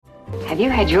Have you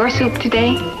had your soup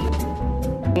today?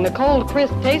 The cold,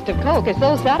 crisp taste of Coke is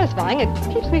so satisfying,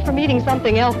 it keeps me from eating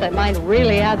something else that might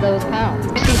really add those pounds.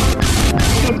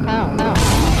 Pounds.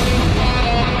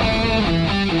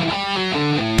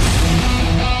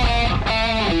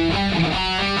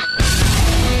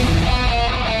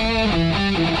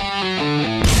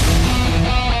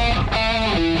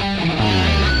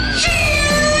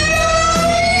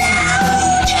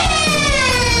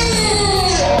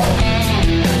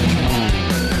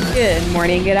 Good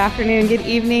morning, good afternoon, good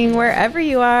evening, wherever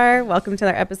you are. Welcome to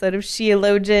our episode of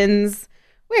Sheologians.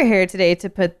 We're here today to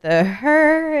put the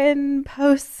her in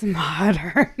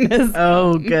postmodernism.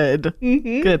 Oh, good.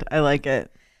 Good. I like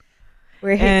it.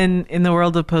 We're here. And in the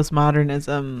world of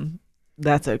postmodernism,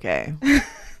 that's okay.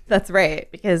 That's right,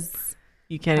 because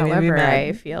You can't even be however mad.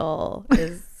 I feel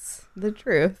is the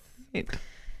truth.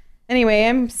 Anyway,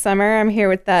 I'm Summer. I'm here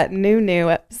with that new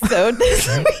episode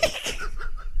this week.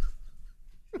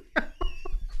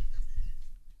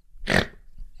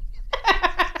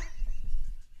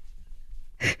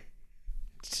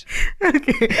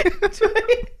 Okay.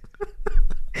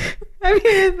 I'm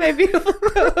here with my beautiful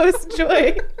co-host,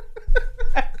 Joy.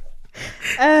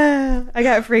 I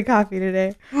got free coffee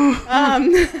today.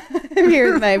 I'm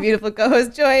here with my beautiful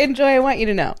co-host, Joy. And Joy, I want you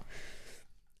to know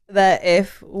that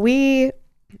if we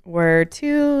were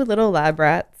two little lab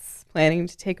rats planning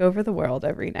to take over the world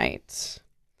every night,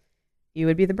 you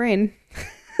would be the brain.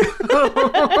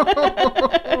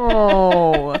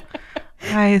 Oh,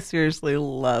 I seriously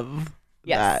love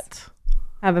that.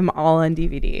 Have them all on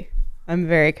DVD. I'm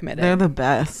very committed. They're the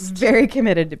best. Very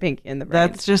committed to Pinky and the Brain.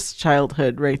 That's just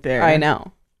childhood right there. I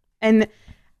know. And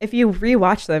if you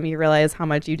rewatch them, you realize how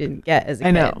much you didn't get as a kid.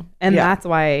 I know. And Yeah. that's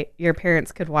why your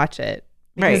parents could watch it.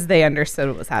 Because Right. they understood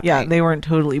what was happening. Yeah, they weren't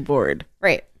totally bored.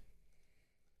 Right.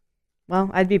 Well,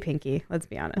 I'd be Pinky. Let's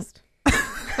be honest.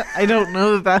 I don't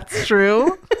know that that's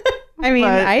true. I mean,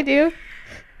 But- I do.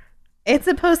 It's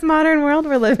a postmodern world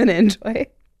we're living in, Joy.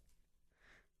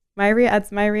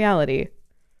 That's my reality.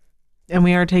 And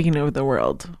we are taking over the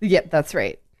world. Yep, that's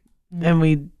right. And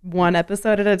we, One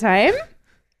episode at a time.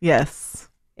 yes.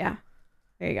 Yeah.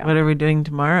 There you go. What are we doing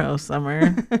tomorrow,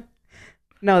 Summer?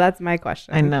 No, that's my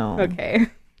question. I know. Okay.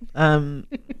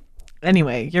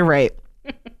 Anyway, you're right.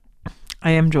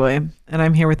 I am Joy, and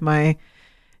I'm here with my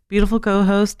beautiful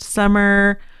co-host,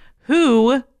 Summer,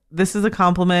 who, this is a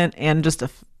compliment and just a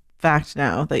fact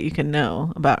now that you can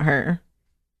know about her,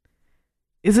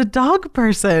 is a dog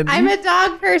person. I'm a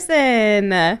dog person.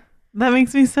 That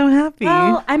makes me so happy.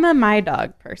 Well, I'm a my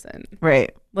dog person.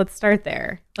 Right. Let's start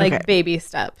there. Like Okay. baby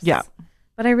steps. Yeah.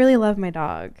 But I really love my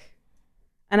dog.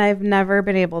 And I've never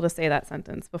been able to say that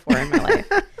sentence before in my life.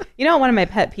 You know what one of my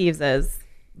pet peeves is?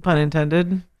 Pun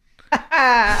intended.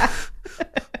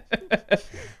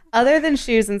 Other than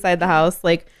shoes inside the house,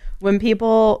 like when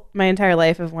people my entire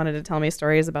life have wanted to tell me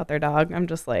stories about their dog, I'm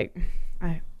just like,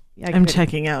 I'm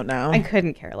checking out now. I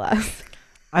couldn't care less.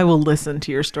 I will listen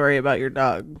to your story about your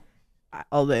dog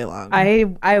all day long.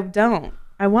 I don't.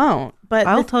 I won't. But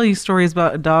I'll tell you stories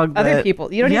about a dog that other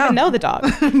people, you don't Yeah. even know the dog.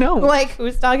 No. Like,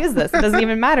 whose dog is this? It doesn't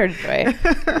even matter to Joy.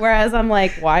 Whereas I'm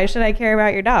like, why should I care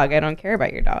about your dog? I don't care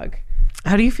about your dog.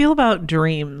 How do you feel about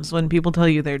dreams when people tell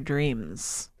you their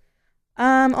dreams?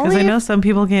 Only Because I know some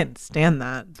people can't stand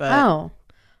that, but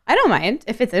I don't mind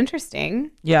if it's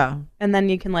interesting. yeah. And then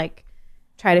you can like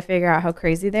try to figure out how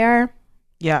crazy they are.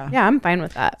 Yeah. Yeah, I'm fine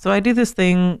with that. So I do this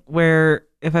thing where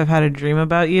if I've had a dream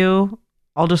about you,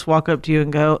 I'll just walk up to you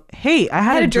and go, "Hey, I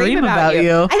had a dream about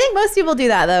you." I think most people do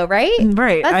that though, right?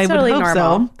 Right. That's I totally would hope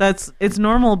normal. so. It's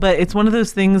normal, but it's one of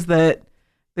those things that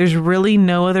there's really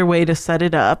no other way to set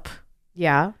it up,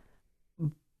 Yeah.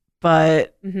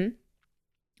 but Mm-hmm.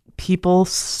 people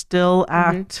still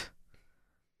act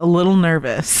a little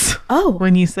nervous Oh,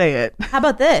 when you say it. how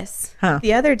about this? Huh.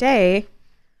 The other day,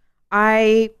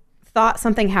 I thought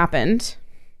something happened.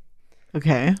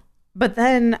 Okay. But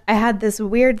then I had this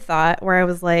weird thought where I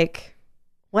was like,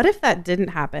 what if that didn't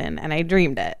happen and I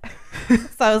dreamed it?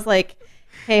 So I was like,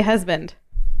 hey, husband,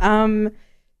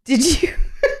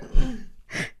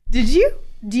 do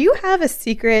you have a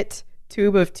secret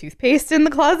tube of toothpaste in the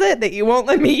closet that you won't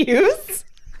let me use?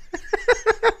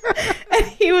 And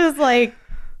he was like,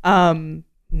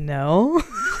 no.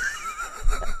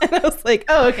 And I was like,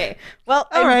 oh, okay. Well,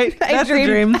 All right. That's a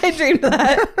dream. I dreamed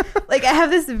that. Like, I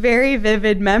have this very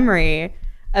vivid memory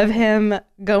of him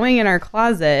going in our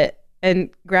closet and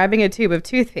grabbing a tube of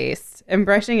toothpaste and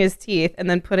brushing his teeth and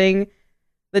then putting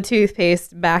the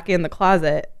toothpaste back in the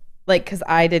closet, like, because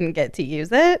I didn't get to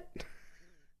use it.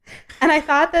 And I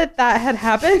thought that had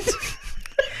happened.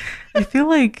 I feel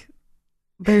like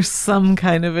There's some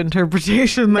kind of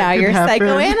interpretation that Now could you're happen.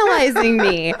 psychoanalyzing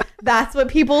me. That's what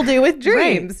people do with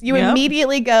dreams. Right. You Yep.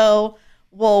 immediately go,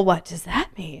 well, what does that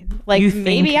mean? Like, You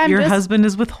maybe think I'm your just husband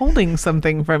is withholding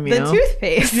something from you. the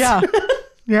toothpaste. Yeah.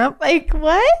 Yep. Like,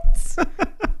 what?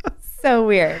 So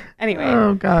weird. Anyway,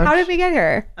 Oh gosh. how did we get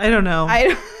here? I don't know.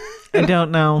 I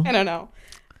don't know. I don't know.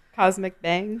 Cosmic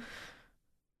Bang.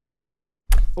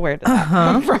 Where did that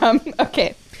come from?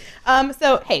 Okay.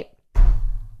 So, hey,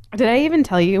 did I even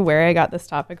tell you where I got this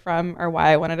topic from or why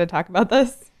I wanted to talk about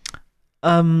this?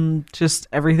 Just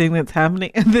everything that's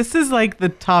happening. This is like the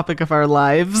topic of our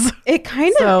lives. It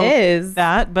kind So, of is.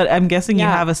 That, but I'm guessing you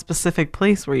Yeah. have a specific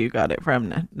place where you got it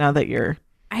from now that you're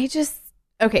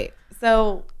Okay.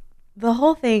 So the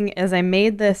whole thing is I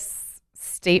made this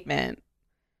statement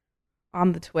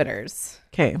on the Twitters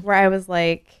okay. where I was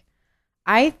like,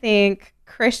 I think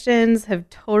Christians have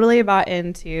totally bought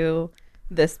into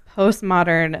this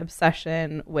postmodern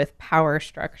obsession with power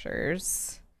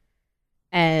structures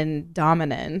and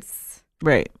dominance.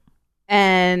 Right.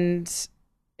 And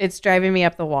it's driving me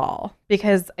up the wall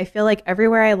because I feel like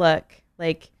everywhere I look,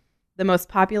 like the most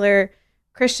popular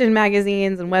Christian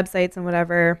magazines and websites and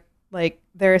whatever, like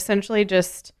they're essentially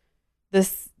just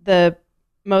the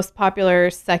most popular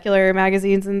secular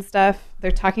magazines and stuff. They're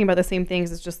talking about the same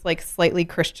things. It's just like slightly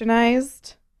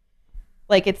Christianized.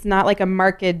 Like it's not like a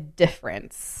marked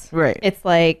difference. Right. It's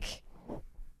like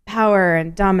power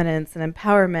and dominance and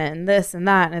empowerment and this and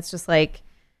that. And it's just like,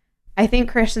 I think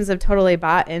Christians have totally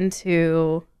bought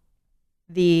into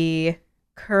the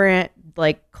current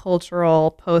like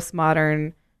cultural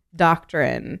postmodern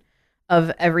doctrine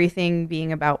of everything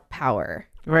being about power.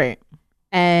 Right.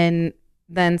 And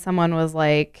then someone was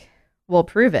like, well,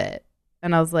 prove it.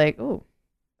 And I was like, oh,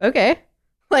 okay.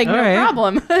 Like, All no right.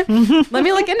 problem. Let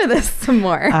me look into this some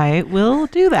more. I will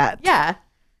do that. Yeah.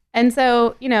 And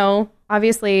so, you know,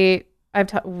 obviously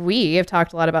we have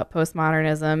talked a lot about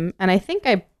postmodernism, and I think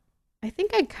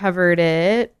I covered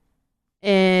it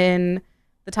in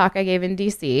the talk I gave in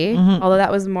DC, Mhm. although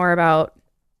that was more about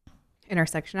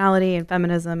intersectionality and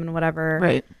feminism and whatever.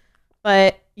 Right.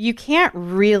 But you can't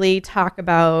really talk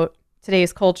about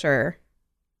today's culture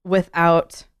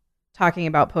without talking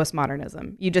about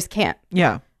postmodernism. You just can't,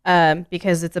 Yeah.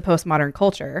 because it's a postmodern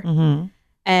culture. Mm-hmm.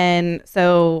 And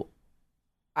so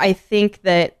I think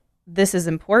that this is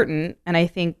important, and I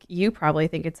think you probably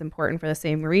think it's important for the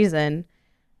same reason.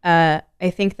 I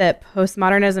think that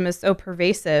postmodernism is so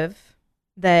pervasive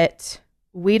that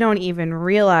we don't even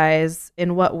realize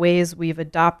in what ways we've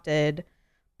adopted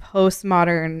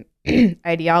postmodern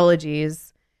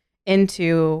ideologies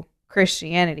into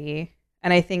Christianity.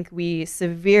 And I think we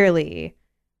severely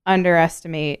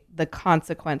underestimate the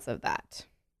consequence of that.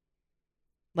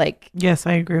 Yes,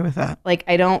 I agree with that.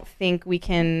 I don't think you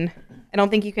can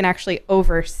actually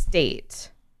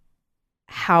overstate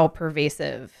how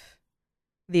pervasive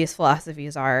these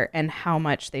philosophies are and how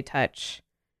much they touch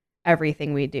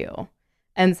everything we do.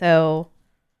 And so,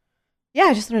 yeah,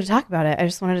 I just wanted to talk about it. I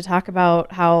just wanted to talk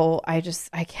about how I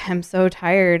am so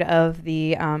tired of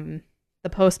the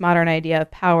postmodern idea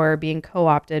of power being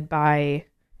co-opted by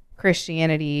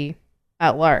Christianity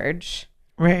at large.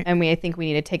 Right. And I think we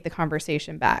need to take the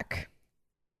conversation back.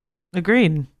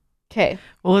 Agreed. Okay.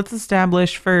 Well, let's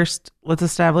establish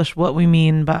what we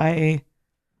mean by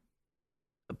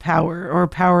power or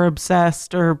power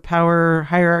obsessed or power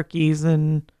hierarchies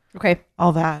and Okay.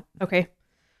 all that. Okay.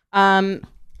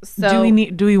 So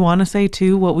Do we want to say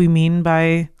too what we mean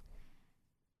by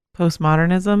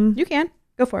postmodernism? you can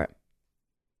go for it.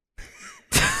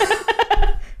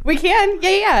 We can.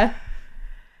 Yeah.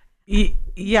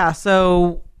 Yeah.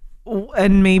 So,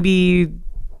 and maybe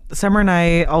Summer and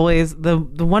I always, the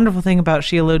wonderful thing about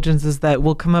Sheologians is that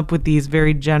we'll come up with these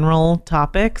very general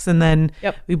topics, and then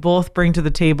Yep. we both bring to the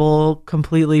table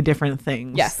completely different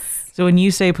things. Yes. So when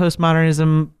you say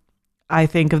postmodernism, I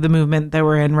think of the movement that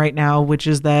we're in right now, which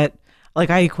is that, like,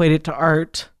 I equate it to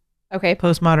art, Okay.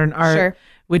 postmodern art, Sure.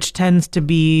 which tends to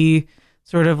be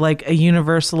sort of like a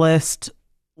universalist,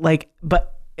 but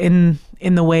in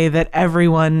the way that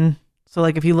everyone. So,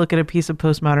 like, if you look at a piece of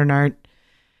postmodern art,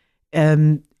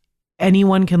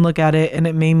 anyone can look at it and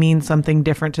it may mean something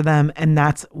different to them, and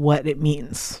that's what it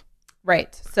means.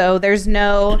 Right. So there's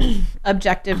no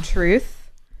objective truth.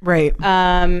 Right.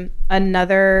 And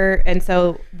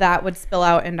so that would spill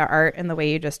out into art in the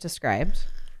way you just described.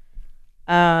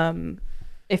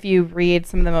 If you read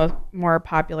some of the more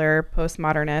popular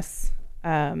postmodernist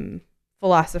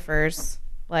philosophers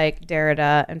like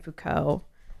Derrida and Foucault,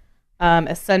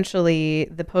 essentially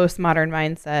the postmodern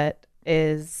mindset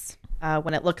is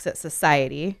when it looks at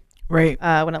society, Right.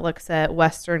 when it looks at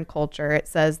Western culture, it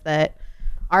says that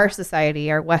our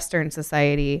society, our Western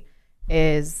society,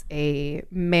 is a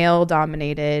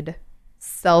male-dominated,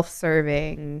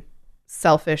 self-serving,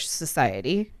 selfish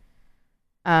society.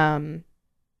 And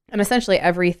essentially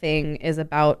everything is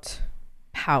about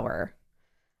power.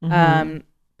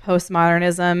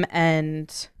 Postmodernism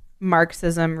and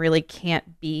Marxism really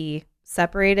can't be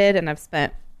separated, and I've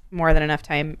spent more than enough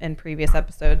time in previous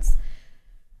episodes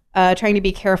trying to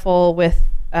be careful with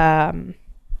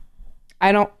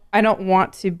I don't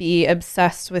want to be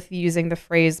obsessed with using the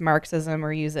phrase Marxism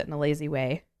or use it in a lazy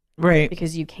way. Right.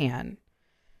 Because you can.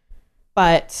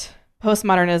 But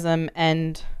postmodernism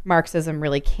and Marxism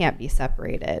really can't be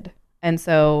separated. And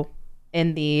so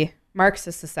in the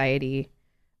Marxist society,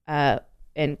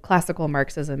 in classical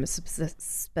Marxism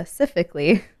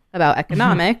specifically about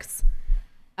economics,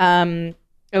 it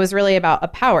was really about a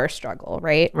power struggle,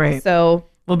 right? Right. So,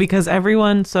 well, because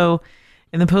so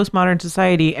in the postmodern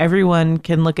society, everyone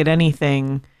can look at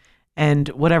anything and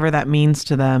whatever that means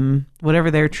to them,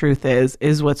 whatever their truth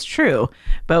is what's true.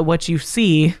 But what you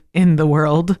see in the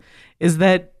world is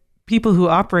that people who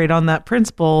operate on that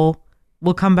principle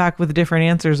will come back with different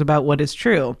answers about what is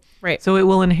true. right. So it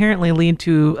will inherently lead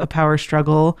to a power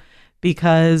struggle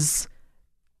because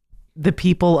the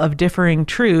people of differing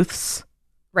truths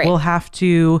Right. will have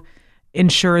to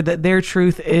ensure that their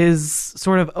truth is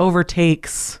sort of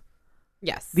overtakes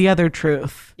Yes. the other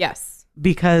truth, Yes.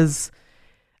 because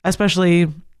especially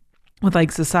with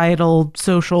like societal,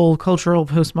 social, cultural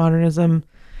postmodernism,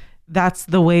 that's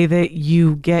the way that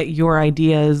you get your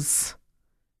ideas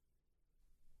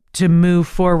to move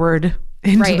forward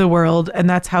into Right. the world, and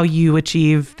that's how you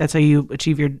achieve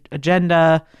your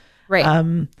agenda, Right.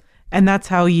 and that's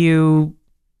how you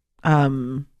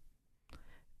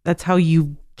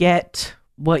get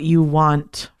what you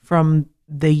want from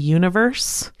the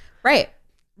universe. Right.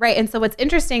 Right. And so what's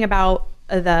interesting about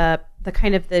the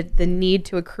kind of the need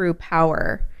to accrue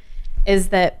power is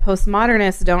that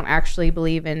postmodernists don't actually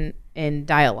believe in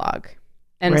dialogue.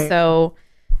 And Right. so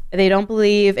they don't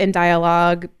believe in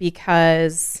dialogue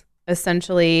because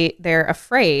essentially they're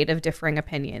afraid of differing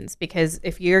opinions, because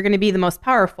if you're going to be the most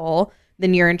powerful,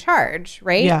 then you're in charge,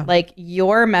 right? Yeah. Like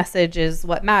your message is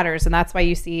what matters. And that's why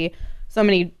you see so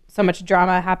much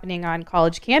drama happening on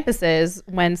college campuses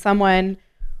when someone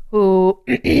who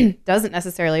doesn't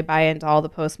necessarily buy into all the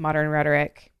postmodern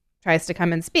rhetoric tries to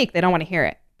come and speak. They don't want to hear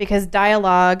it because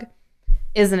dialogue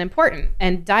isn't important.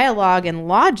 And dialogue and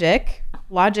logic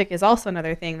is also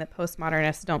another thing that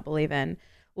postmodernists don't believe in.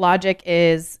 Logic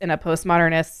is, in a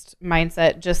postmodernist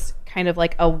mindset, just kind of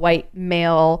like a white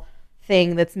male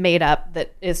thing that's made up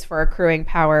that is for accruing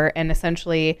power, and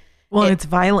essentially It's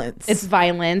violence. it's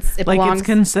violence. It like belongs it's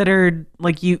considered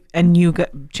like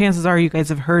chances are you guys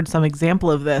have heard some example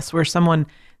of this where someone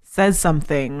says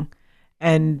something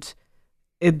and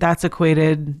that's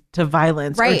equated to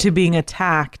violence or Right. to being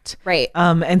attacked. right.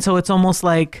 And so it's almost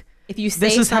like If you say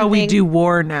this is how we something- do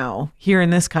war now here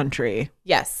in this country.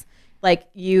 Yes. Like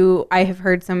I have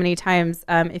heard so many times,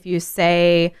 if you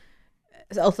say,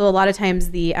 also a lot of times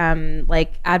the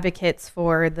like advocates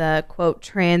for the quote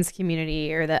trans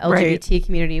community or the LGBT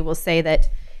community will say that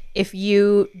if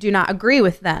you do not agree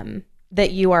with them,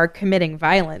 that you are committing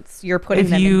violence. You're putting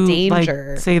If them you in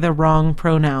danger. like say the wrong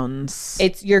pronouns.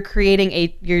 You're creating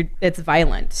it's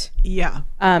violent Yeah.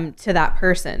 to that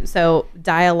person. So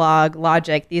dialogue,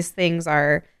 logic, these things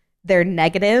they're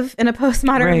negative in a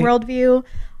postmodern Right. worldview.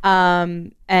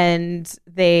 And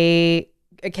they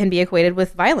can be equated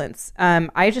with violence.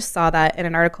 I just saw that in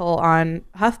an article on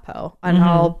HuffPo, and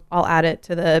I'll add it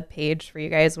to the page for you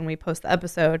guys when we post the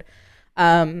episode,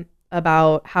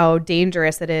 about how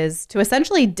dangerous it is to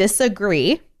essentially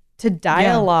disagree, to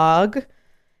dialogue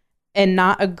and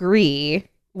not agree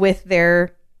with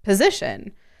their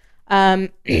position.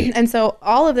 And so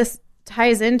all of this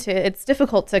ties into, it's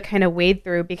difficult to kind of wade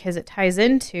through because it ties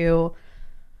into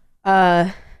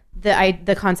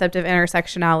the concept of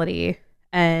intersectionality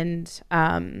and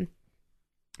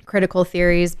critical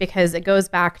theories, because it goes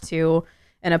back to,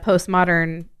 in a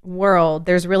postmodern world,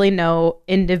 there's really no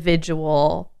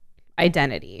individual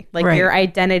identity. Like Right. your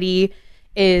identity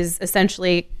is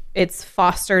essentially, it's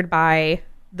fostered by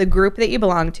the group that you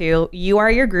belong to. You are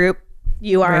your group.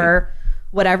 You are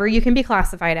whatever you can be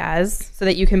classified as, so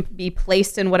that you can be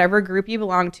placed in whatever group you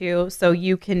belong to, so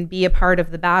you can be a part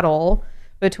of the battle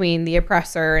between the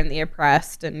oppressor and the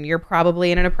oppressed. And you're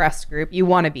probably in an oppressed group. You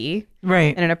want to be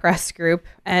Right. in an oppressed group.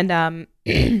 And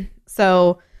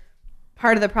so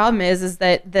part of the problem is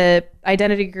that the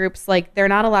identity groups, like, they're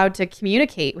not allowed to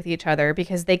communicate with each other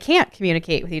because they can't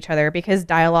communicate with each other, because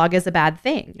dialogue is a bad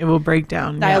thing. It will break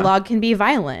down. Dialogue can be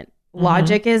violent.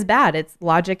 Logic is bad.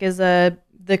 Logic is a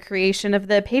the creation of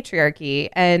the patriarchy.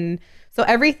 And so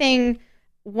everything,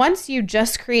 once you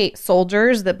just create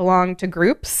soldiers that belong to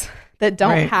groups that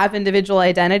don't Right. have individual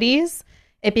identities,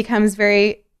 it becomes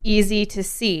very easy to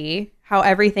see how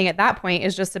everything at that point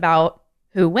is just about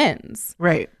who wins.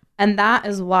 Right. And that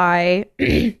is why,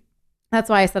 that's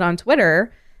why I said on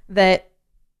Twitter that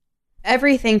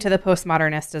everything to the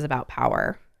postmodernist is about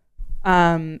power.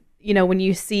 You know, when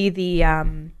you see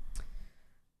the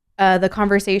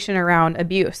conversation around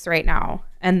abuse right now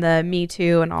and the Me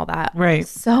Too and all that, Right.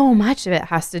 so much of it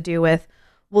has to do with,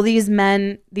 well,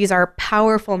 these are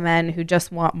powerful men who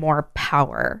just want more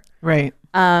power. Right.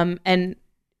 And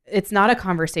it's not a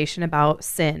conversation about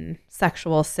sin,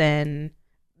 sexual sin,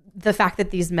 the fact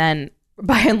that these men,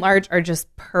 by and large, are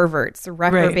just perverts,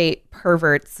 reprobate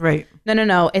perverts. Right.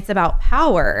 No. It's about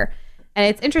power. And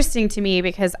it's interesting to me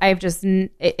because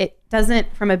it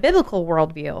doesn't, from a biblical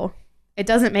worldview, it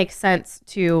doesn't make sense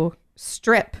to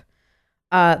strip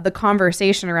the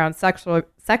conversation around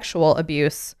sexual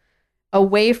abuse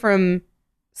away from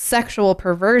sexual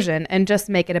perversion and just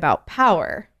make it about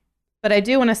power. But I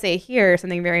do want to say here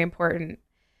something very important.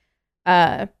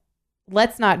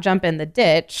 Let's not jump in the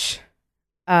ditch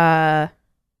and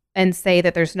say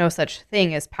that there's no such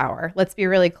thing as power. Let's be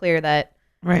really clear that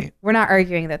Right. we're not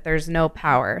arguing that there's no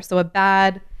power. So a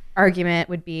bad argument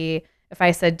would be if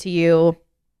I said to you,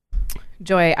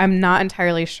 Joy, I'm not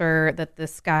entirely sure that the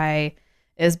sky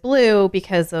is blue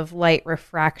because of light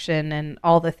refraction and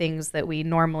all the things that we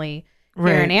normally hear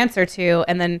Right. an answer to.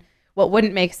 And then what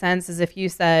wouldn't make sense is if you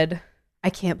said, I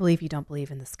can't believe you don't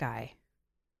believe in the sky.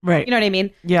 Right. You know what I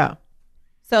mean? Yeah.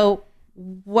 So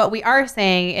what we are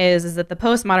saying is that the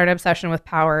postmodern obsession with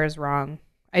power is wrong.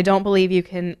 I don't believe you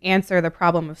can answer the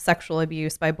problem of sexual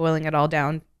abuse by boiling it all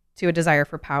down to a desire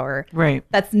for power. Right.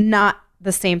 That's not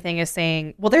the same thing as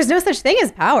saying, well, there's no such thing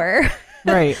as power.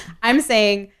 Right. I'm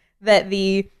saying that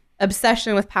the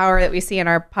obsession with power that we see in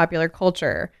our popular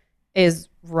culture is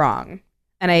wrong.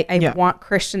 And I Yeah. want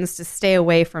Christians to stay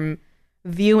away from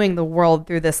viewing the world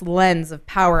through this lens of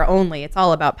power only. It's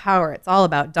all about power. It's all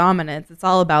about dominance. It's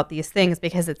all about these things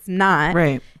because it's not.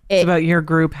 Right. It's about your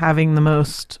group having the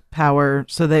most power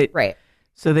so that Right.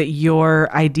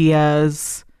 your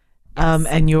ideas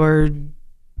and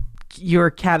your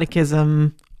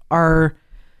catechism are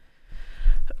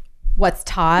What's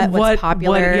taught, what's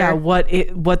popular.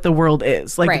 what the world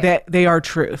is. Like Right. that they are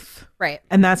truth. Right.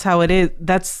 And that's how it is.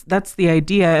 That's the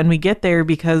idea. And we get there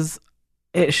because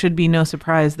it should be no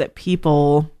surprise that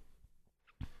people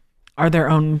are their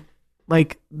own,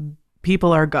 like,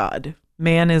 people are God.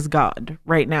 Man is God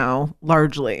right now,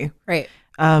 largely, Right.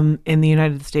 in the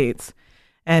United States.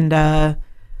 And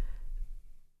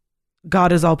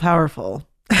God is all powerful.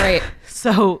 Right.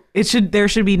 So there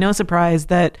should be no surprise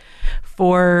that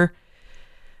for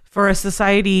a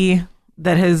society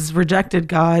that has rejected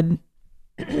God,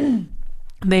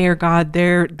 they are God.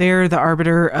 They're the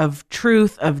arbiter of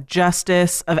truth, of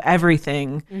justice, of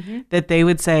everything. That they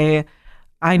would say,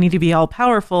 I need to be all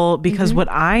powerful because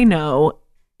what I know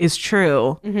is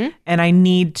true, and I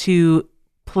need to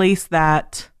place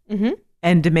that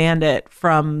and demand it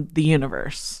from the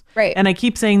universe. Right. And I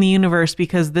keep saying the universe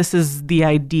because this is the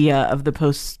idea of the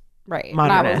post. Right.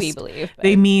 Modernist. Not what we believe. But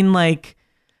They mean like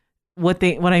what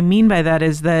I mean by that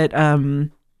is that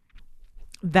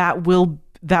that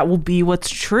will be what's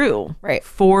true, Right.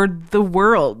 for the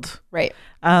world. right.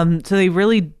 So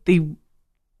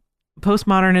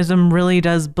postmodernism really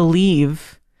does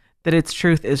believe that its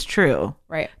truth is true.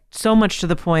 Right. So much to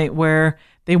the point where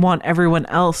they want everyone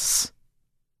else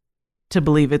to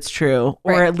believe it's true,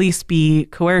 or Right. at least be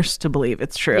coerced to believe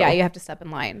it's true. Yeah, you have to step in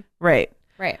line. Right.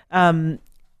 Right.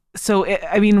 So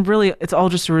really, it's all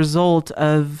just a result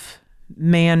of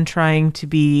man trying to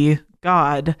be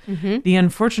God. The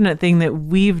unfortunate thing that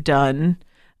we've done,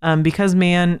 because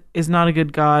man is not a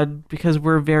good God, because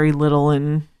we're very little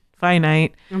and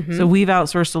finite, so we've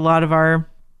outsourced a lot of our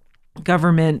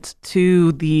government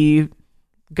to the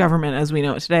government as we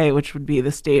know it today, which would be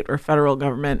the state or federal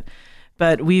government.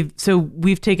 But we've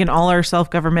taken all our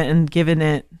self-government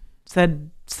and said,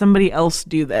 somebody else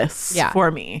do this for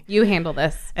me. You handle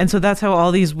this. And so that's how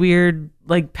all these weird,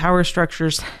 like, power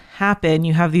structures happen.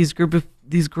 You have these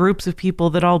groups of people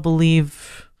that all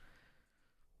believe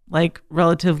like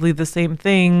relatively the same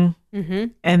thing,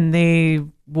 and they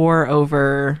war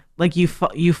over, like, you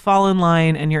fall in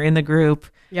line and you're in the group.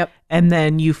 Yep. And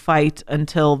then you fight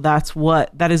until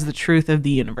that is the truth of the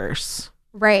universe.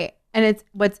 Right. And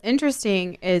what's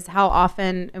interesting is how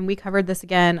often, and we covered this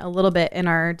again a little bit in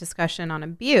our discussion on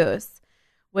abuse,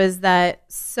 was that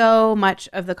so much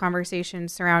of the conversation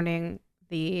surrounding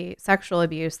the sexual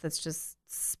abuse that's just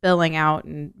spilling out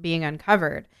and being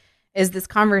uncovered is this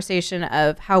conversation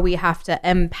of how we have to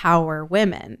empower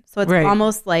women. So it's Right.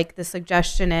 almost like the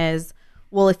suggestion is,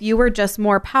 well, if you were just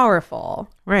more powerful,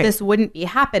 Right. this wouldn't be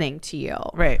happening to you.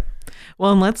 Right.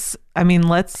 Well, and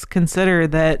let's consider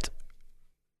that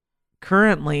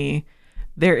currently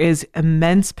there is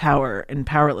immense power in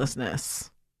powerlessness.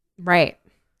 Right.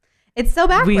 It's so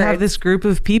backwards. We have this group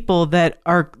of people that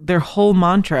their whole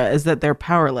mantra is that they're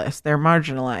powerless, they're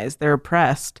marginalized, they're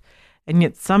oppressed, and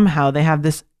yet somehow they have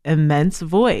this immense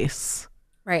voice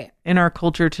Right. in our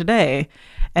culture today.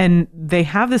 And they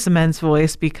have this immense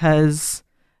voice because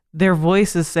their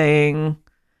voice is saying,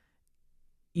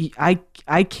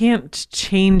 I can't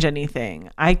change anything.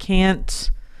 I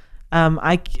can't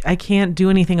I can't do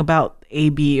anything about A,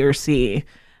 B, or C.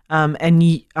 And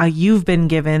you've been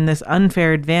given this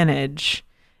unfair advantage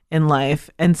in life,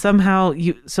 and somehow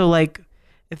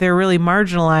if they're really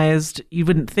marginalized, you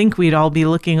wouldn't think we'd all be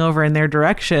looking over in their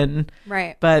direction,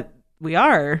 Right. but we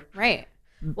are. Right.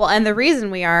 Well, and the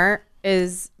reason we are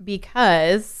is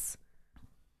because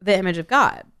the image of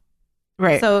God.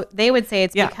 Right. So they would say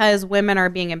it's Yeah. because women are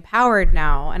being empowered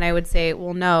now. And I would say,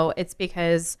 well, no, it's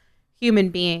because human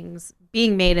beings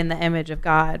being made in the image of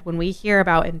God, when we hear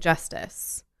about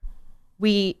injustice,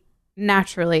 we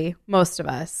naturally, most of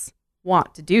us,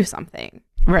 want to do something.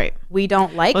 Right. We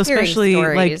don't like Well, hearing especially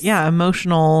stories.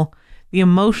 the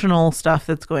emotional stuff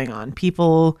that's going on.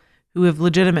 People who have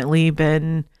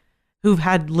who've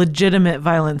had legitimate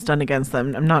violence done against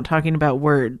them. I'm not talking about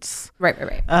words. Right.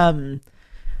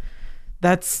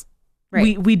 That's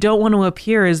Right. we don't want to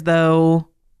appear as though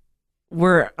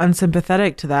we're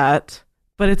unsympathetic to that,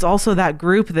 but it's also that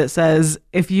group that says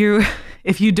if you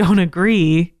don't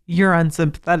agree, you're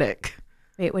unsympathetic.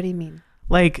 Wait, what do you mean?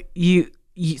 Like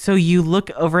so you look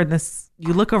over this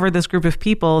group of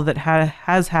people that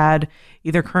has had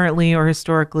either currently or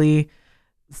historically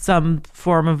some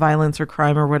form of violence or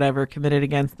crime or whatever committed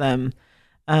against them,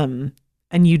 and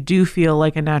you do feel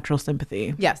like a natural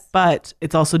sympathy. Yes. But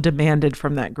it's also demanded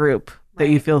from that group that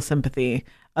you feel sympathy.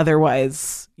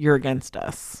 Otherwise, you're against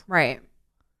us. Right.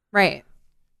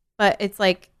 But it's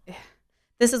like,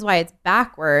 this is why it's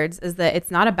backwards, is that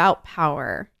it's not about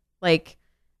power. Like,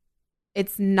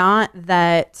 it's not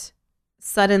that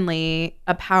suddenly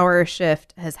a power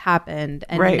shift has happened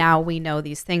and Right. now we know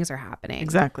these things are happening.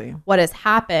 Exactly. What has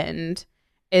happened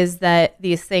is that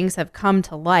these things have come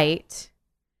to light,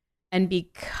 and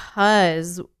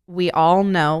because we all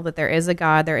know that there is a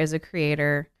God, there is a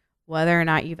creator, whether or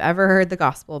not you've ever heard the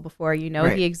gospel before, you know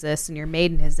Right. he exists and you're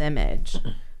made in his image.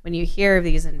 When you hear of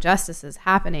these injustices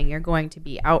happening, you're going to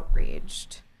be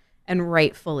outraged, and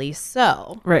rightfully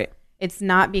so. Right. It's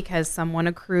not because someone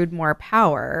accrued more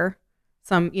power,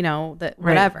 that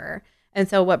whatever. And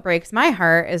so what breaks my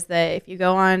heart is that if you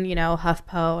go on,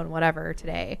 HuffPo and whatever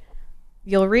today,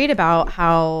 you'll read about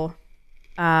how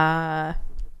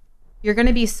you're going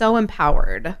to be so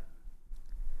empowered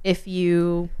if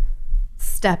you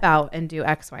step out and do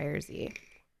X, Y, or Z.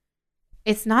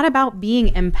 It's not about being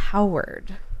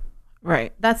empowered.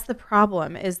 Right. That's the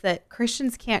problem, is that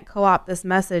Christians can't co-opt this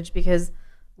message because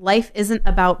life isn't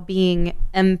about being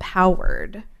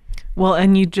empowered. Well,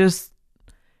 and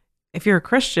if you're a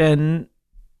Christian,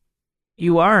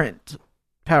 you aren't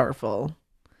powerful.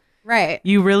 Right.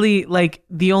 You really,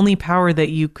 the only power that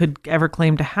you could ever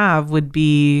claim to have would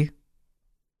be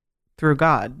through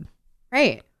God.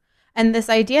 Right. And this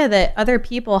idea that other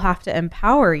people have to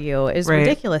empower you is Right.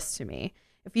 ridiculous to me.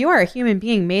 If you are a human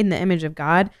being made in the image of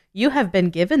God, you have been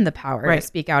given the power Right. to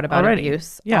speak out about Already.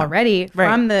 abuse Yeah. already Right.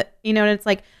 from and it's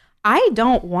like, I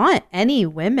don't want any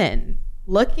women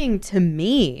looking to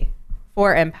me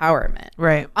for empowerment.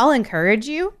 Right. I'll encourage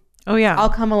you. Oh, yeah. I'll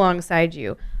come alongside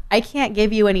you. I can't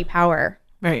give you any power.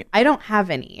 Right. I don't have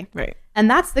any. Right. And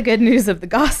that's the good news of the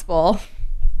gospel,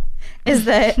 is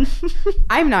that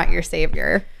I'm not your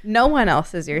savior. No one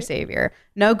else is your savior.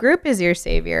 No group is your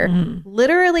savior. Mm-hmm.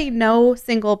 Literally no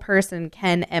single person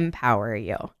can empower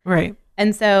you. Right.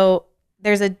 And so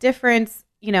there's a difference.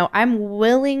 I'm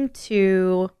willing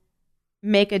to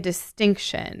make a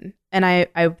distinction, and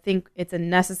I think it's a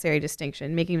necessary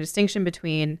distinction, making a distinction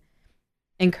between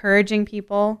encouraging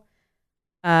people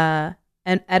and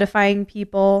edifying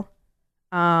people,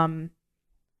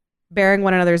 bearing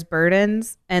one another's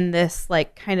burdens, and this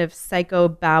kind of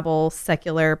psychobabble,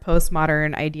 secular,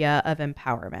 postmodern idea of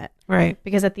empowerment. Right.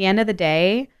 Because at the end of the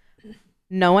day,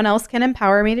 no one else can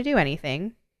empower me to do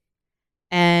anything.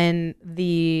 And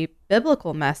the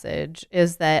biblical message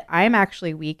is that I'm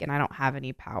actually weak and I don't have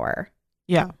any power.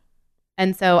 Yeah.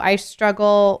 And so I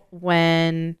struggle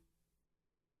when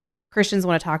Christians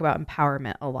want to talk about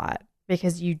empowerment a lot,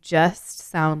 because you just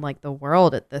sound like the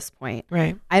world at this point.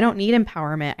 Right. I don't need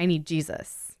empowerment. I need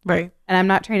Jesus. Right. And I'm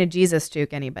not trying to Jesus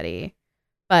juke anybody,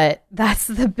 but that's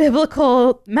the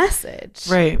biblical message.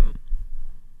 Right.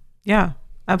 Yeah,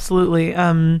 absolutely.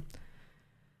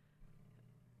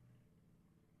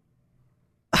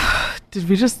 Did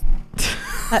we just...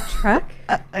 That truck?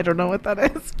 I don't know what that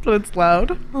is, but it's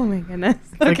loud. Oh my goodness.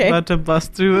 It's like about to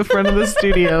bust through the front of the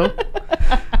studio.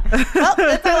 Well,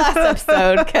 that's our last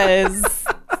episode because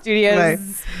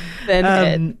studio's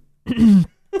been hit.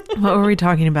 What were we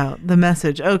talking about? The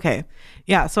message. Okay.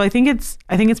 Yeah. So I think it's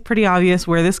pretty obvious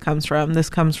where this comes from. This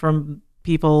comes from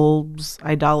people's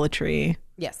idolatry.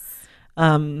 Yes.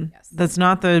 Yes. It's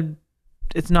not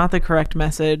the correct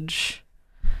message.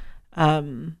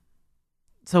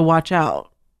 So watch out.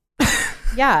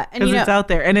 Yeah. And because it's out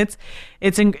there, and it's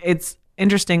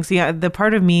interesting. See, the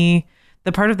part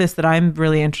of this that I'm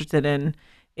really interested in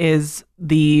is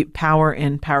the power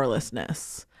in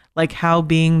powerlessness. Like how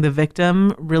being the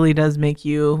victim really does make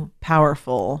you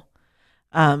powerful.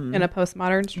 In a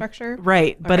postmodern structure?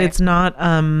 Right. Okay. But it's not,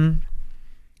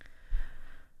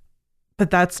 but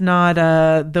that's not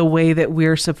the way that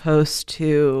we're supposed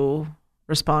to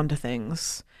respond to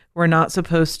things. We're not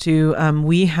supposed to,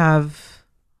 we have,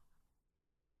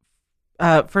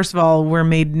 first of all, we're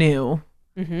made new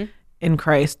in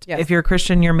Christ. Yes. If you're a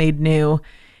Christian, you're made new.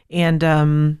 And,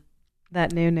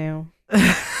 that new.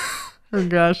 oh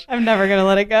gosh. I'm never going to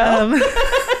let it go.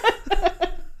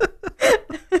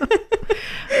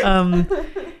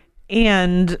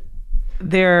 And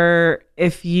there,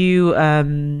 if you,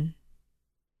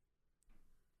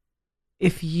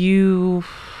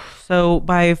 so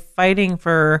by fighting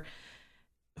for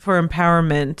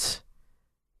empowerment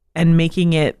and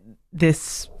making it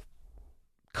this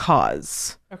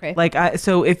cause, Okay. like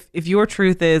so if your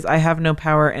truth is I have no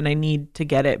power and I need to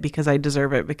get it because I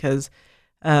deserve it because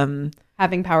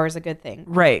having power is a good thing.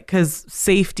 right, because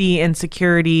safety and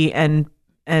security and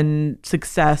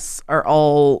success are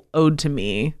all owed to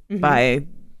me by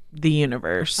the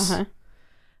universe.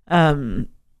 Oh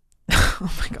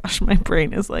my gosh, my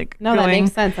brain is like No, that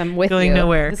makes sense. I'm with going you.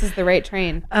 nowhere. This is the right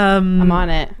train. I'm on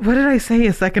it. What did I say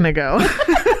a second ago?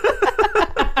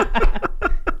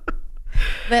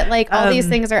 That like all these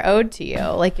things are owed to you.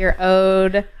 Like you're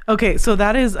owed. Okay, so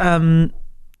that is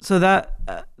so that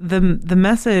the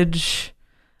message.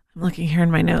 I'm looking here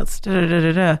in my notes.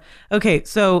 Okay,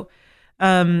 so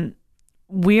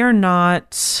we're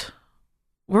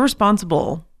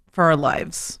responsible for our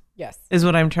lives. Yes. Is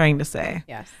what I'm trying to say.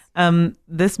 Yes.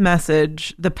 This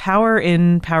message, the power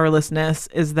in powerlessness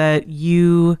is that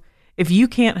if you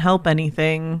can't help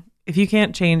anything, if you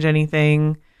can't change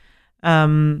anything,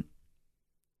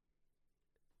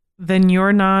 then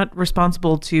you're not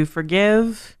responsible to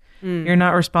forgive. You're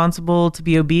not responsible to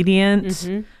be obedient.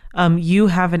 You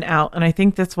have an out. And I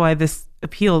think that's why this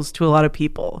appeals to a lot of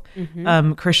people,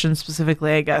 Christians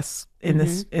specifically, I guess, in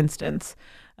this instance.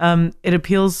 It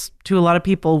appeals to a lot of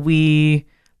people.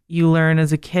 You learn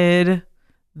as a kid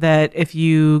that if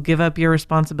you give up your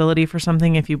responsibility for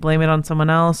something, if you blame it on someone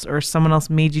else or someone else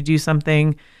made you do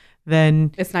something,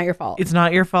 then it's not your fault. It's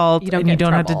not your fault, and you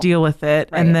don't have to deal with it.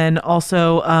 Right. And then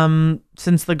also,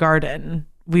 since the garden,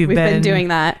 we've been doing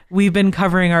that. We've been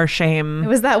covering our shame. It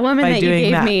was that woman that you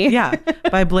gave me. Yeah,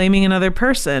 by blaming another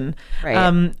person.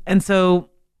 Right. And so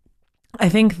I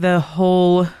think the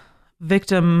whole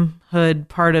victimhood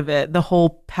part of it, the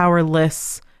whole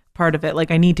powerless part of it,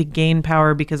 like I need to gain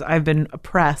power because I've been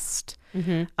oppressed,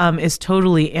 is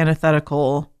totally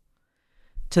antithetical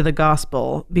to the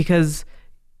gospel, because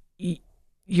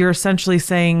you're essentially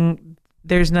saying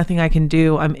there's nothing I can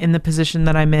do. I'm in the position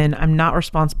that I'm in. I'm not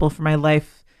responsible for my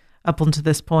life up until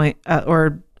this point,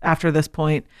 or after this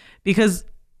point, because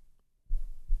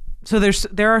so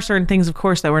there are certain things, of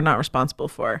course, that we're not responsible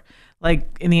for,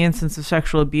 like in the instance of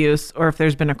sexual abuse, or if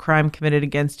there's been a crime committed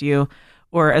against you,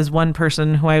 or as one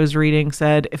person who I was reading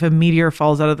said, if a meteor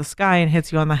falls out of the sky and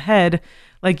hits you on the head,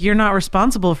 like you're not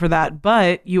responsible for that,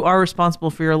 but you are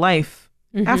responsible for your life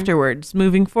afterwards,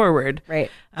 moving forward. Right.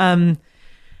 And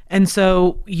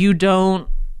so you don't,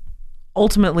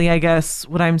 ultimately, I guess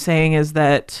what I'm saying is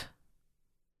that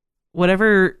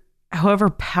however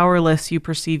powerless you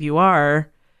perceive you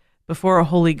are before a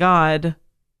holy God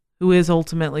who is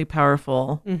ultimately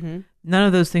powerful, none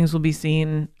of those things will be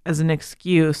seen as an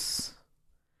excuse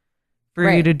for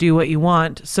you to do what you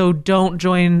want. So don't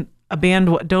join a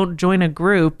band, don't join a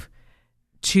group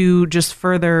to just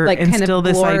further like instill kind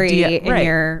of this idea in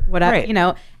your whatever, you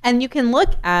know. And you can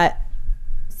look at,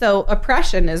 so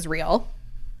oppression is real.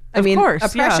 I mean,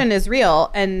 oppression is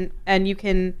real, and you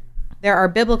can, there are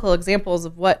biblical examples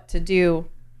of what to do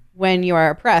when you are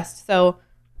oppressed. So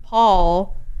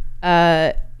Paul,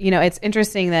 it's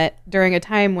interesting that during a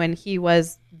time when he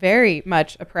was very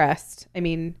much oppressed, I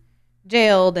mean,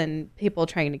 jailed and people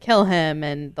trying to kill him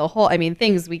and the whole, I mean,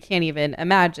 things we can't even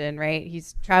imagine, right?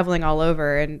 He's traveling all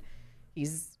over and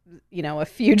he's, a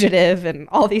fugitive and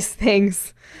all these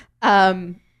things.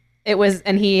 And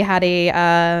he had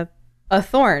a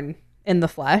thorn in the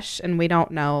flesh, and we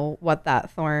don't know what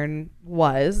that thorn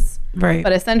was. Right.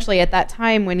 But essentially at that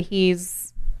time when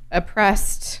he's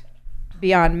oppressed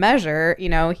beyond measure,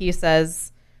 he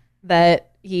says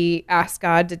that he asked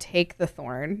God to take the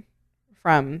thorn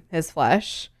from his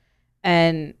flesh.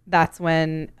 And that's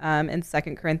when in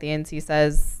 2 Corinthians he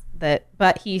says that,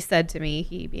 but he said to me,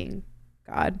 he being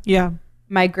God, Yeah.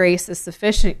 my grace is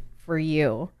sufficient for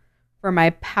you, for my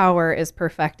power is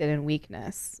perfected in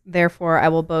weakness. Therefore, I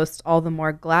will boast all the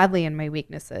more gladly in my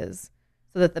weaknesses,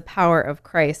 so that the power of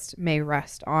Christ may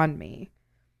rest on me.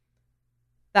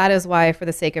 That is why, for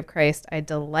the sake of Christ, I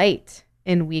delight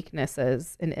in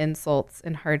weaknesses, in insults,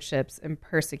 in hardships, in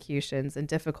persecutions, in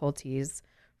difficulties.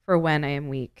 For when I am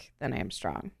weak, then I am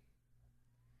strong.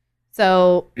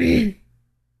 So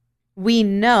we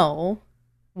know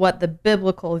what the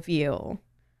biblical view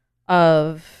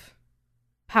of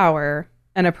power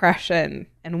and oppression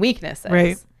and weaknesses.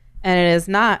 Right. And it is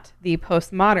not the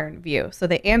postmodern view. So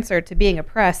the answer to being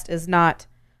oppressed is not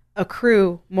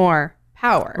accrue more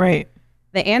power. Right.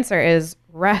 The answer is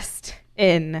rest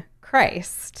in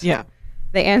Christ. Yeah.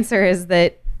 The answer is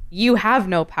that you have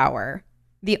no power.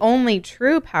 The only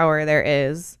true power there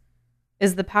is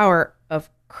the power of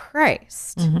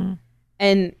Christ. Mm-hmm.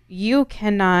 And you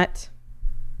cannot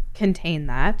contain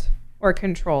that or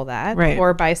control that, right,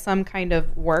 or by some kind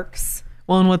of works.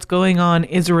 Well, and what's going on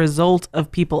is a result of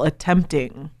people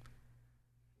attempting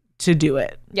to do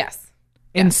it. Yes.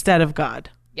 Instead of God.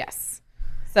 Yes.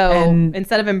 So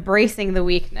instead of embracing the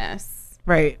weakness,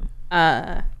 right,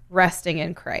 resting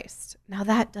in Christ. Now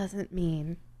that doesn't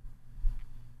mean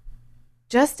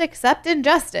just accept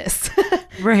injustice.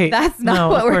 Right. That's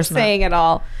not what we're saying at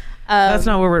all. That's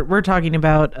not what we're talking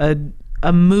about.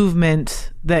 A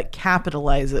movement that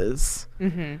capitalizes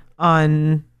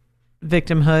on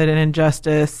victimhood and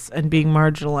injustice and being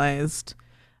marginalized,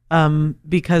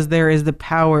 because there is the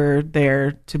power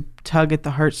there to tug at the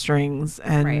heartstrings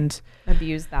and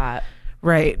abuse that.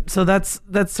 Right. So that's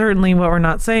certainly what we're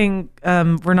not saying.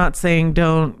 We're not saying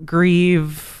don't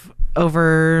grieve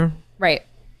over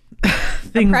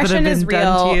things Oppression that have is been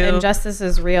done real. to you. Injustice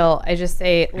is real. I just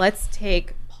say, let's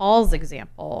take Paul's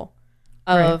example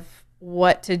of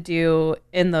what to do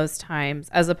in those times,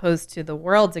 as opposed to the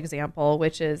world's example,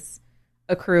 which is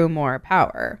accrue more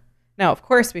power. Now, of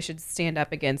course, we should stand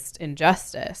up against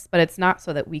injustice, but it's not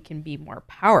so that we can be more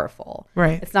powerful.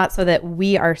 Right. It's not so that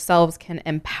we ourselves can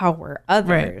empower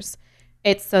others.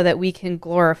 Right. It's so that we can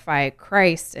glorify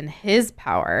Christ and his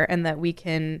power, and that we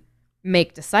can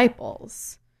make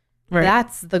disciples. Right.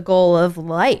 That's the goal of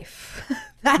life.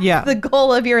 That's the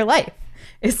goal of your life,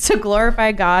 is to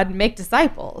glorify God and make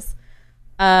disciples.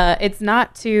 It's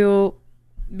not to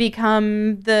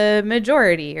become the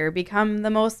majority or become the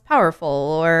most powerful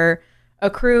or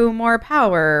accrue more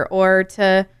power, or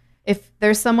to, if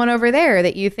there's someone over there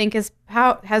that you think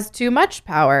has too much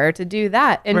power, to do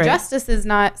that. Injustice is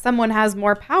not someone has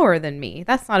more power than me.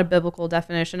 That's not a biblical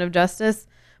definition of justice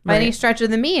by any stretch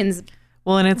of the means.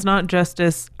 Well, and it's not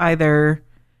justice either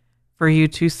for you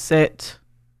to sit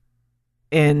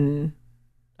in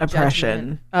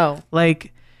oppression. Judgment. Oh,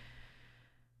 like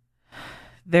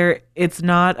it's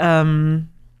not,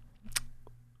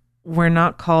 we're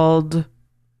not called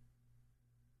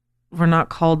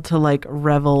to like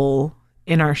revel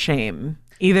in our shame,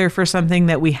 either for something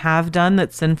that we have done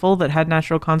that's sinful, that had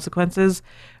natural consequences,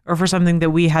 or for something that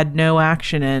we had no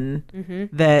action in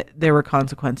that there were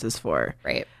consequences for.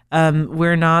 Right.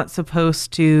 We're not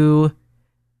supposed to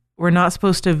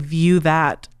view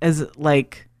that as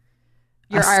like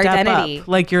your a step identity, up,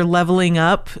 like you're leveling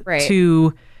up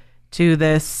to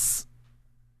this,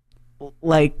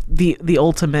 like the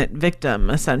ultimate victim,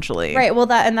 essentially. Right. Well,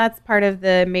 that's part of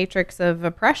the matrix of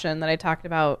oppression that I talked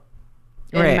about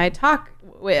in my talk.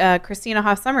 Christina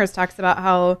Hoff Sommers talks about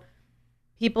how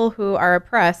people who are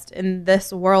oppressed in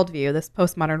this worldview, this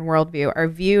postmodern worldview, are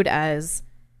viewed as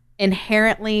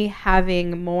inherently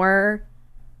having more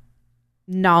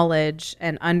knowledge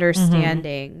and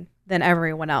understanding than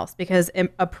everyone else, because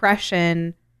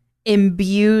oppression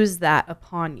imbues that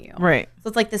upon you. Right. So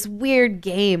it's like this weird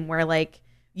game where like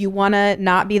you want to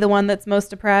not be the one that's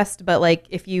most oppressed, but like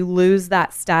if you lose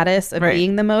that status of Right.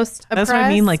 being the most oppressed. That's what I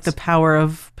mean, like the power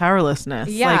of powerlessness.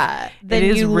 Yeah, Like, then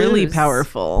it is you really lose.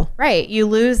 powerful. Right. You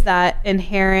lose that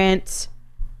inherent,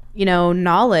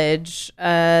 knowledge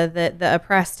that the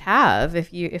oppressed have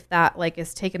if that like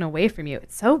is taken away from you.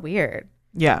 It's so weird.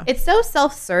 Yeah. It's so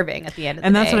self-serving at the end of the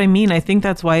And day. that's what I mean. I think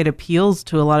that's why it appeals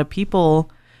to a lot of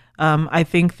people. I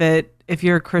think that if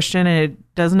you're a Christian and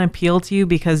it doesn't appeal to you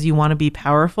because you want to be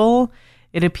powerful,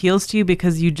 it appeals to you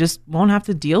because you just won't have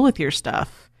to deal with your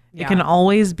stuff. Yeah. It can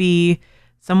always be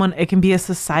it can be a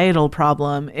societal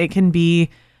problem. It can be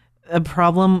a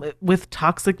problem with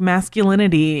toxic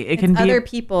masculinity. It can be other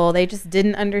people, they just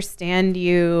didn't understand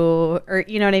you, or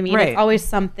you know what I mean? Right. It's always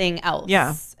something else.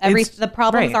 Yeah. The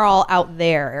problems right. are all out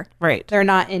there. Right. They're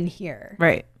not in here.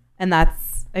 Right. And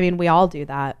we all do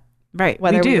that. Right.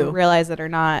 Whether we we do. realize it or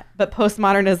not. But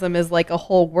postmodernism is like a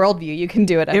whole worldview you can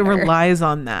do it It under. relies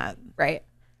on that Right.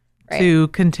 to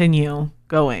continue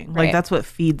going. Right. Like that's what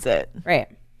feeds it. Right.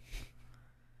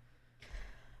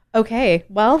 Okay.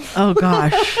 Well, Oh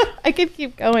gosh. I could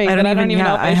keep going, I but I don't even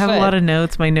know if I have should. a lot of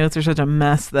notes. My notes are such a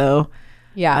mess though.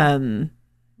 Yeah.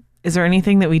 Is there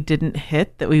anything that we didn't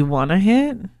hit that we want to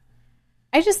hit?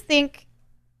 I just think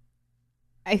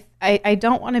I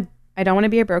don't want to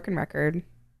be a broken record.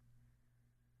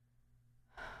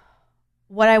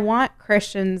 What I want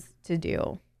Christians to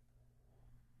do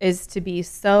is to be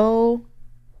so,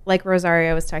 like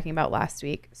Rosario was talking about last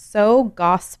week, so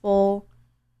gospel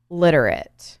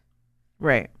literate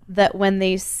Right. that when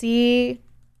they see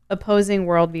opposing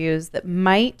worldviews that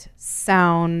might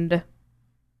sound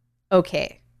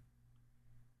okay,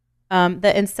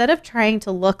 that instead of trying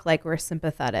to look like we're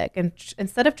sympathetic and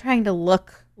instead of trying to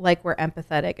look like we're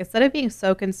empathetic, instead of being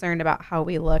so concerned about how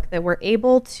we look, that we're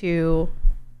able to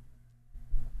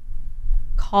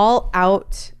call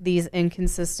out these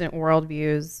inconsistent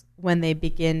worldviews when they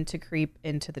begin to creep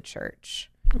into the church.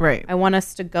 Right. I want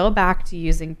us to go back to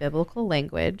using biblical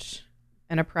language,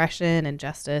 and oppression and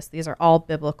justice. These are all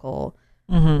biblical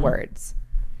words.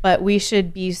 But we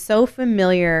should be so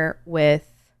familiar with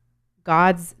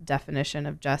God's definition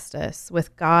of justice,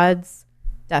 with God's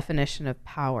definition of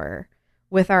power,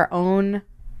 with our own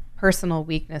personal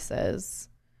weaknesses,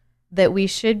 that we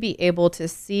should be able to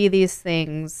see these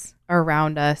things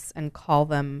around us and call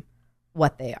them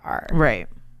what they are. Right.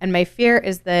 And my fear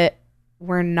is that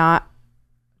we're not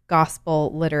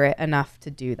gospel literate enough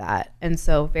to do that. And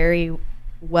so very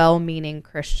well-meaning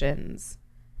Christians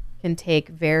can take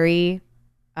very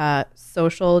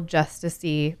social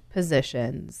justice-y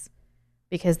positions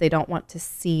because they don't want to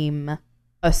seem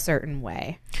a certain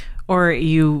way. Or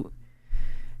you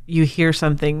hear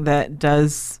something that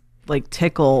does like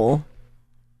tickle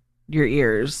your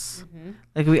ears.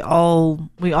 Like we all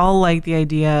like the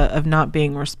idea of not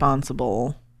being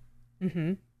responsible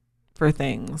for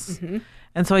things.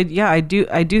 And so I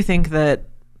do think that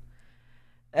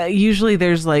usually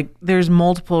there's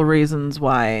multiple reasons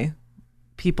why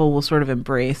people will sort of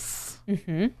embrace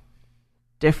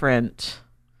different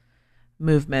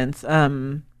movements.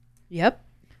 Yep.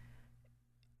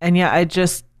 And it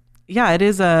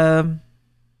is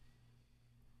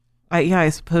I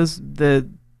suppose the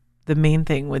main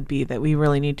thing would be that we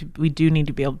do need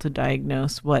to be able to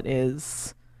diagnose what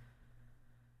is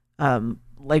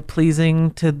like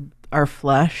pleasing to our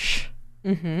flesh.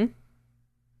 And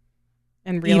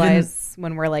realize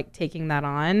when we're like taking that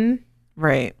on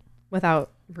Right.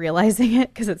 without realizing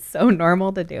it because it's so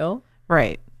normal to do.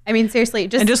 Right. I mean, seriously,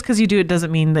 And just because you do it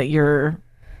doesn't mean that you're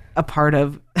a part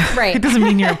of Right. It doesn't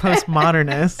mean you're a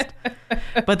postmodernist.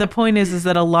 But the point is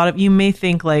that you may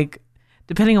think like,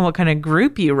 depending on what kind of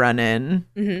group you run in,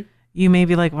 you may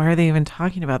be like, why are they even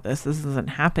talking about this? This isn't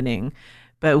happening.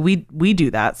 But we do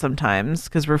that sometimes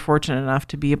because we're fortunate enough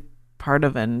to be a part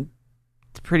of a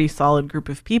pretty solid group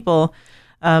of people.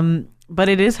 But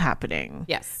it is happening.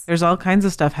 Yes. There's all kinds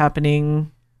of stuff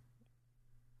happening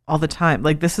all the time.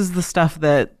 Like this is the stuff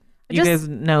that you guys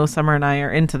know. Summer and I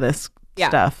are into this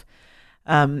stuff.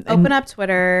 Open up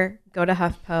Twitter, go to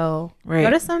HuffPo, Right. go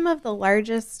to some of the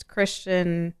largest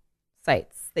Christian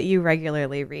sites that you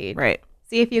regularly read. Right.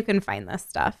 See if you can find this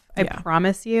stuff. I Yeah.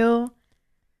 promise you,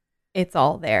 it's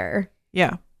all there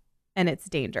Yeah. and it's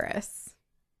dangerous.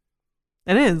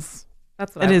 It is.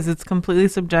 That's what It is. It's completely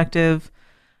subjective.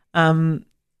 And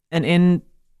in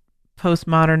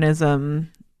postmodernism,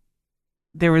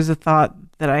 there was a thought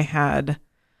that I had.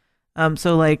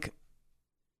 So like,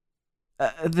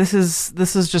 this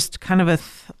is just kind of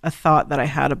a thought that I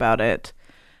had about it.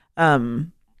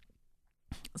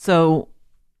 So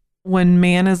when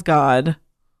man is God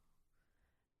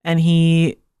and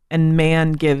he and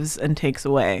man gives and takes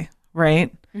away,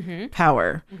 right? Mm-hmm.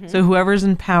 Power. So whoever's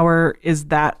in power is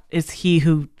he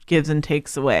who gives and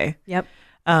takes away. Yep.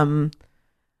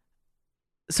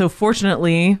 So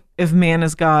fortunately, if man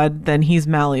is God, then he's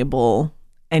malleable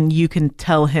and you can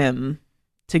tell him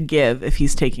to give if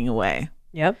he's taking away.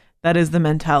 Yep. That is the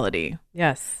mentality.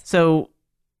 Yes. So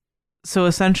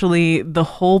essentially the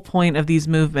whole point of these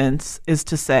movements is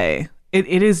to say it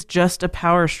is just a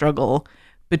power struggle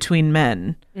between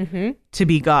men to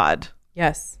be God.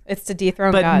 Yes. It's to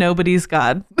dethrone But God. nobody's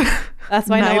God. That's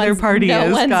why neither party no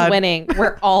is one's God. winning.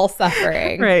 We're all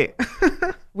suffering. Right.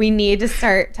 We need to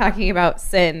start talking about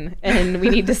sin, and we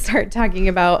need to start talking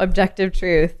about objective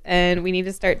truth, and we need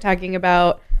to start talking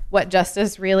about what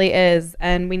justice really is,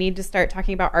 and we need to start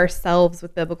talking about ourselves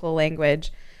with biblical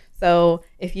language. So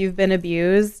if you've been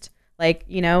abused, like,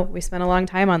 we spent a long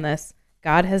time on this.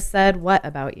 God has said what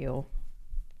about you?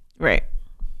 Right.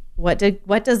 What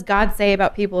does God say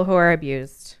about people who are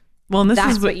abused? Well, and this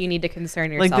That's is what you need to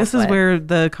concern yourself with. like this is where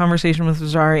the conversation with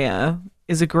Rosaria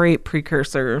is a great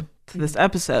precursor to this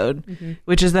episode,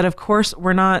 which is that of course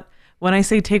when I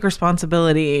say take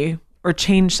responsibility or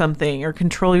change something or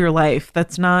control your life,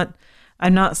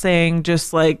 I'm not saying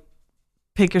just like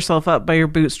pick yourself up by your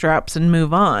bootstraps and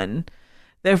move on.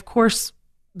 Of course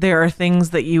there are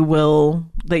things that you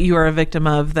are a victim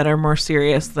of that are more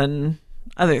serious than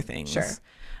other things. Sure.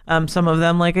 Some of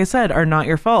them, like I said, are not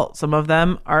your fault. Some of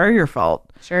them are your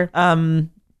fault. Sure. And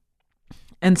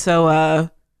so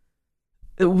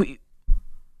the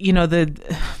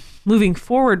moving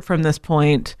forward from this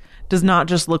point does not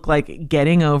just look like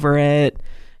getting over it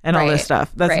and all this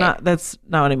stuff. That's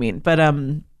not what I mean. But I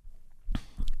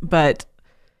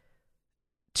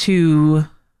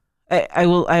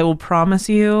will promise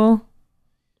you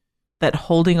that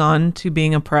holding on to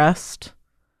being oppressed,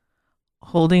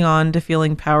 holding on to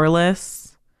feeling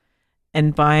powerless,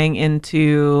 and buying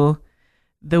into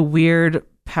the weird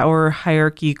power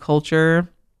hierarchy culture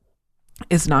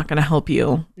is not going to help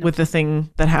you with the thing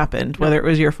that happened, whether it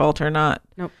was your fault or not.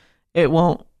 Nope. It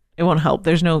won't help.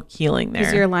 There's no healing there.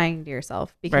 Because you're lying to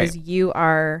yourself, because you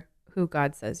are who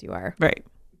God says you are. Right.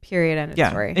 Period. End of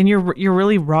story. And you're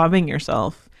really robbing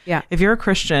yourself. Yeah. If you're a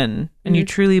Christian and you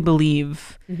truly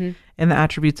believe in the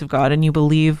attributes of God and you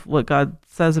believe what God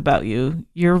says about you,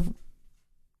 you're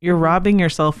robbing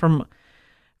yourself from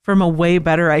a way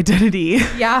better identity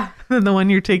than the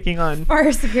one you're taking on.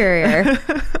 Far superior.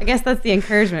 I guess that's the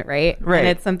encouragement, right? Right. And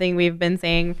it's something we've been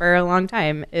saying for a long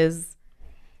time is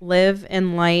live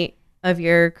in light of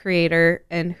your creator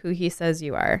and who he says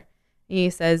you are.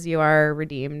 He says you are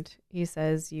redeemed. He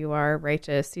says you are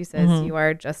righteous. He says you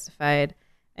are justified.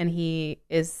 And he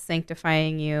is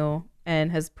sanctifying you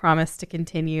and has promised to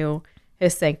continue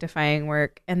his sanctifying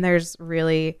work. And there's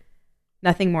really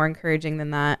nothing more encouraging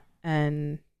than that.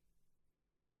 And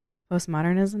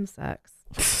postmodernism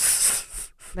sucks.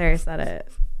 There, I said it.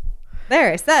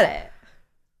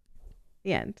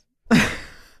 The end.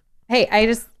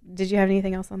 Hey, did you have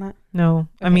anything else on that? No. Okay.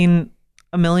 I mean,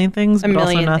 a million things, but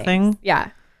also nothing. Things. Yeah.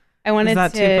 I wanted to...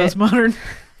 Is that too postmodern?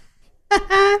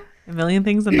 A million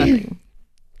things and nothing.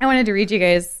 I wanted to read you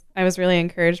guys. I was really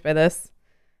encouraged by this.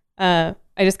 I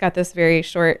just got this very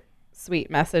short, sweet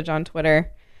message on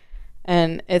Twitter.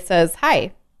 And it says,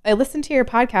 "Hi, I listened to your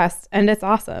podcast and it's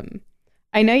awesome.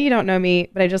 I know you don't know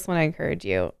me, but I just want to encourage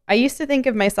you. I used to think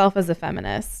of myself as a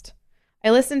feminist.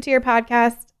 I listened to your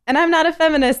podcast and I'm not a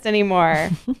feminist anymore.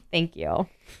 Thank you."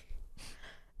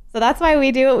 So that's why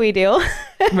we do what we do.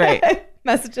 Right.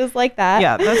 Messages like that.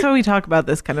 Yeah, that's why we talk about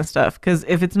this kind of stuff. Because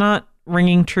if it's not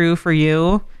ringing true for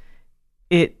you,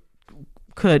 it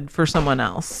could for someone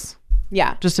else.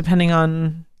 Yeah. Just depending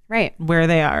on where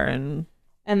they are. And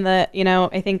I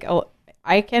think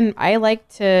I can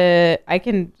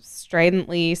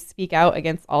stridently speak out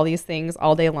against all these things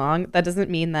all day long. That doesn't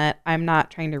mean that I'm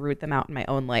not trying to root them out in my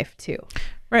own life too.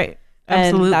 Right.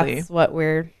 Absolutely. And that's what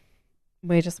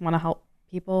we just want to help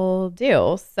people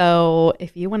do. So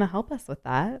if you want to help us with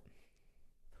that,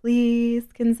 please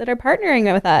consider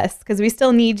partnering with us because we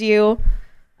still need you.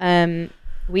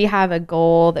 We have a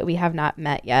goal that we have not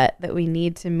met yet that we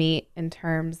need to meet in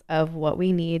terms of what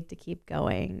we need to keep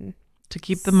going. To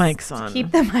keep the mics on.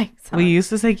 Keep the mics on. We used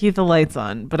to say keep the lights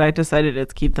on, but I decided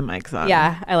it's keep the mics on.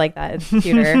 Yeah, I like that. It's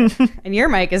cuter. And your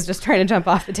mic is just trying to jump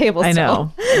off the table I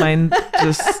still. know. Mine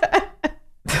just...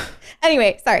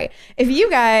 Anyway, sorry. If you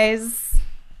guys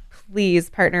please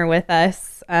partner with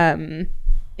us,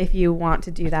 if you want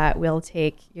to do that, we'll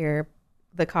take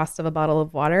the cost of a bottle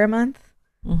of water a month.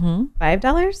 $5?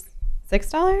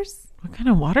 $6? What kind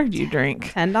of water do you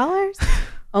drink? $10?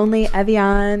 Only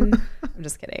Evian. I'm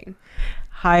just kidding.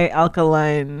 high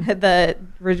alkaline. The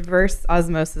reverse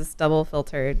osmosis double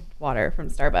filtered water from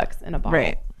Starbucks in a bottle.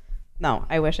 Right. No,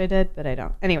 I wish I did, but I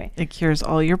don't. Anyway, It cures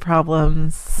all your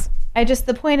problems.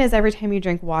 the point is every time you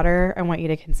drink water, I want you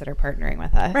to consider partnering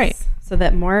with us. Right. So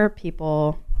that more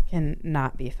people can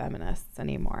not be feminists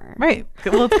anymore. Right.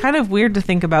 Well, it's kind of weird to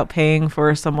think about paying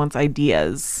for someone's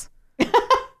ideas. It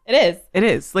is. It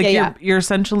is. Like you're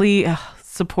essentially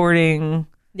supporting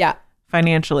Yeah.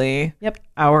 financially Yep.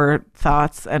 our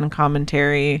thoughts and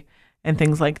commentary and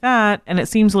things like that. And it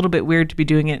seems a little bit weird to be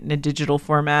doing it in a digital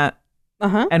format.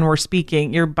 Uh-huh. And we're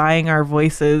speaking. You're buying our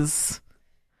voices.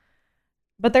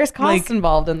 But there's cost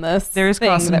involved in this. There's thing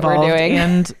cost that involved, we're doing.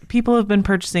 and people have been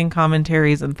purchasing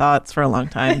commentaries and thoughts for a long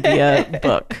time via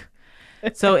book.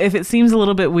 So if it seems a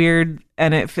little bit weird,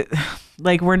 and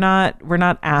like we're not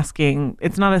asking,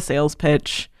 it's not a sales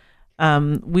pitch.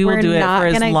 We will do it for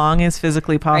as long as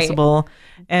physically possible,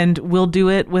 and we'll do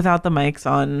it without the mics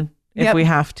on if we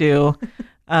have to.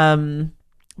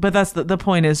 But that's the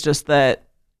point is just that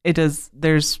it does.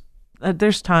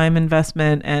 There's time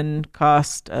investment and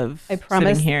cost of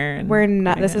sitting here. And we're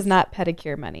not. This is not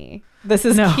pedicure money. This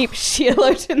is keep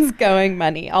Sheologians going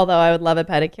money. Although I would love a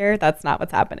pedicure, that's not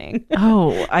what's happening.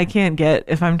 Oh, I can't get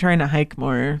if I'm trying to hike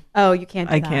more. Oh, you can't.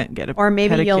 I can't get a or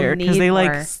maybe pedicure you'll need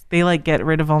more. they get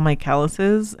rid of all my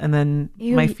calluses, and then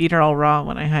my feet are all raw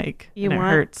when I hike. And it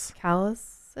hurts.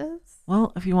 Calluses?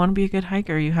 Well, if you want to be a good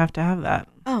hiker, you have to have that.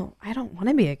 Oh, I don't want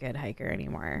to be a good hiker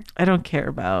anymore. I don't care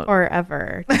about or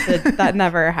ever. That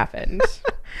never happened.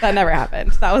 That never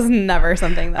happened. That was never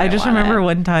something that I just remember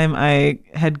one time I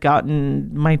had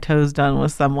gotten my toes done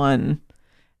with someone,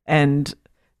 and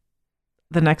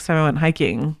the next time I went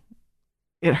hiking,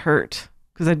 it hurt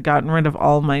because I'd gotten rid of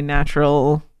all my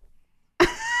natural. Oh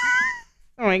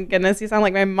my goodness, you sound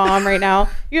like my mom right now.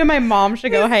 You and my mom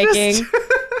should go hiking.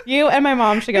 You and my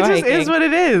mom should go hiking. It just is what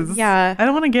it is. Yeah. I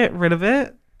don't want to get rid of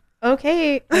it.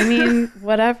 Okay. I mean,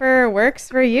 whatever works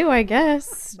for you, I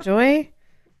guess. Joy,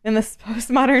 in this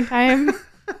postmodern time,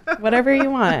 whatever you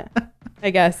want,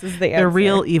 I guess, is the answer. The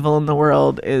real evil in the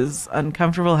world is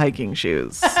uncomfortable hiking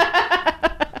shoes.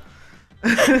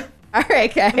 All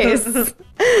right, guys.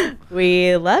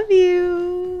 We love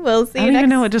you. We'll see you next. I don't even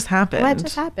know what just happened. What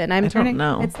just happened? I don't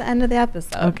know. It's the end of the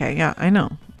episode. Okay, yeah, I know.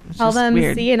 Tell them,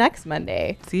 see you next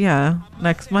Monday. See ya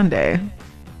next Monday.